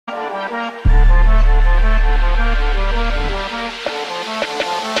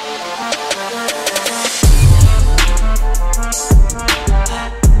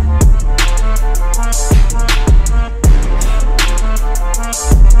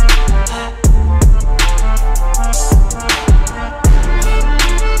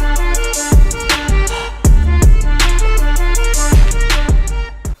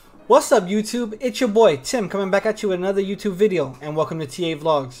What's up YouTube? It's your boy Tim coming back at you with another YouTube video, and welcome to TA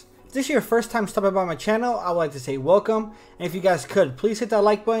Vlogs. If this is your first time stopping by my channel, I would like to say welcome, and if you guys could, please hit that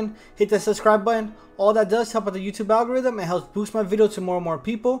like button, hit that subscribe button. All that does help out the YouTube algorithm and helps boost my video to more and more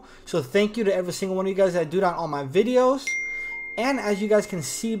people, so thank you to every single one of you guys that do that on my videos. And as you guys can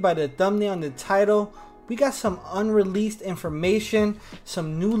see by the thumbnail and the title, we got some unreleased information,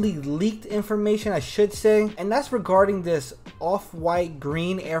 some newly leaked information I should say, and that's regarding this off-white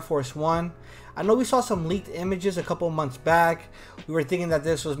green Air Force One. I know we saw some leaked images a couple months back. We were thinking that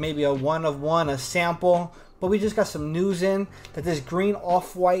this was maybe a one of one, a sample, but we just got some news in that this green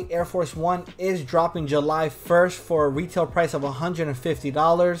off-white Air Force One is dropping July 1st for a retail price of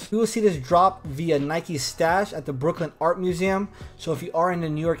 $150. We will see this drop via Nike Stash at the Brooklyn Art Museum. So if you are in the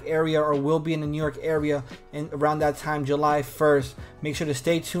New York area or will be in the New York area around that time, July 1st, make sure to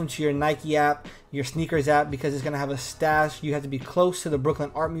stay tuned to your Nike app, your sneakers app, because it's going to have a stash. You have to be close to the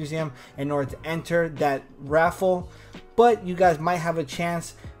Brooklyn Art Museum in order to enter that raffle. But you guys might have a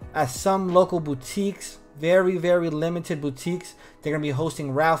chance at some local boutiques. Very limited boutiques. They're gonna be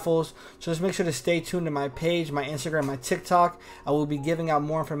hosting raffles, so just make sure to stay tuned to my page, my Instagram, my TikTok. I will be giving out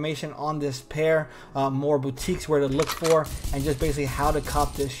more information on this pair, more boutiques where to look for, and just basically how to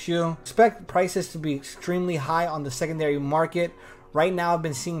cop this shoe. Expect prices to be extremely high on the secondary market. Right now I've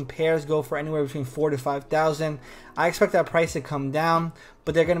been seeing pairs go for anywhere between $4,000 to $5,000. I expect that price to come down,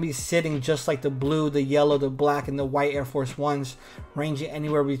 but they're going to be sitting just like the blue, the yellow, the black, and the white Air Force Ones, ranging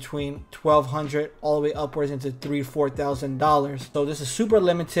anywhere between $1,200 all the way upwards into $3,000 to $4,000. So this is super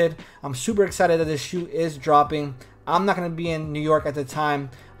limited. I'm super excited that this shoe is dropping. I'm not going to be in New York at the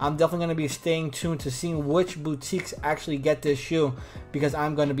time. I'm definitely going to be staying tuned to seeing which boutiques actually get this shoe, because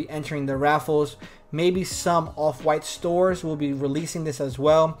I'm going to be entering the raffles. Maybe some off-white stores will be releasing this as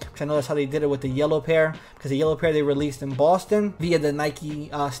well, because I know that's how they did it with the yellow pair, because the yellow pair they released in Boston via the Nike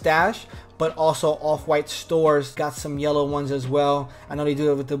Stash, but also off-white stores got some yellow ones as well. I know they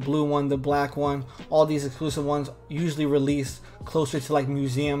do it with the blue one, the black one. All these exclusive ones usually release closer to like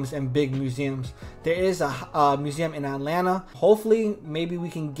museums and big museums. There is a museum in Atlanta. Hopefully maybe we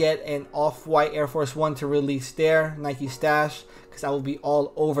can get an off-white Air Force One to release there, Nike Stash, because I will be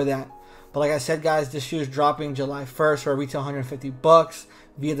all over that. But like I said guys, this shoe is dropping July 1st for a retail $150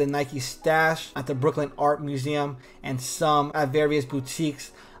 via the Nike Stash at the Brooklyn Art Museum, and some at various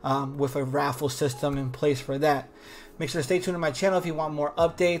boutiques with a raffle system in place for that. Make sure to stay tuned to my channel if you want more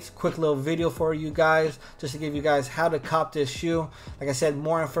updates. Quick little video for you guys, just to give you guys how to cop this shoe. Like I said,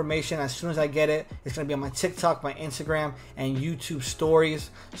 more information as soon as I get it. It's going to be on my TikTok, my Instagram, and YouTube stories.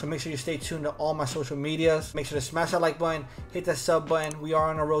 So make sure you stay tuned to all my social medias. Make sure to smash that like button, hit that sub button. We are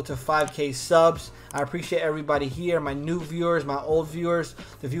on a road to 5K subs. I appreciate everybody here, my new viewers, my old viewers,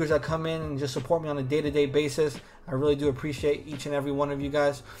 the viewers that come in and just support me on a day-to-day basis. I really do appreciate each and every one of you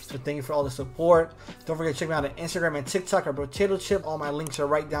guys. So thank you for all the support. Don't forget to check me out on Instagram and TikTok at Potato Chip. All my links are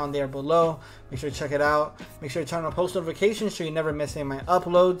right down there below. Make sure to check it out. Make sure to turn on post notifications so you never miss any of my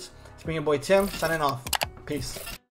uploads. It's been your boy Tim, signing off. Peace.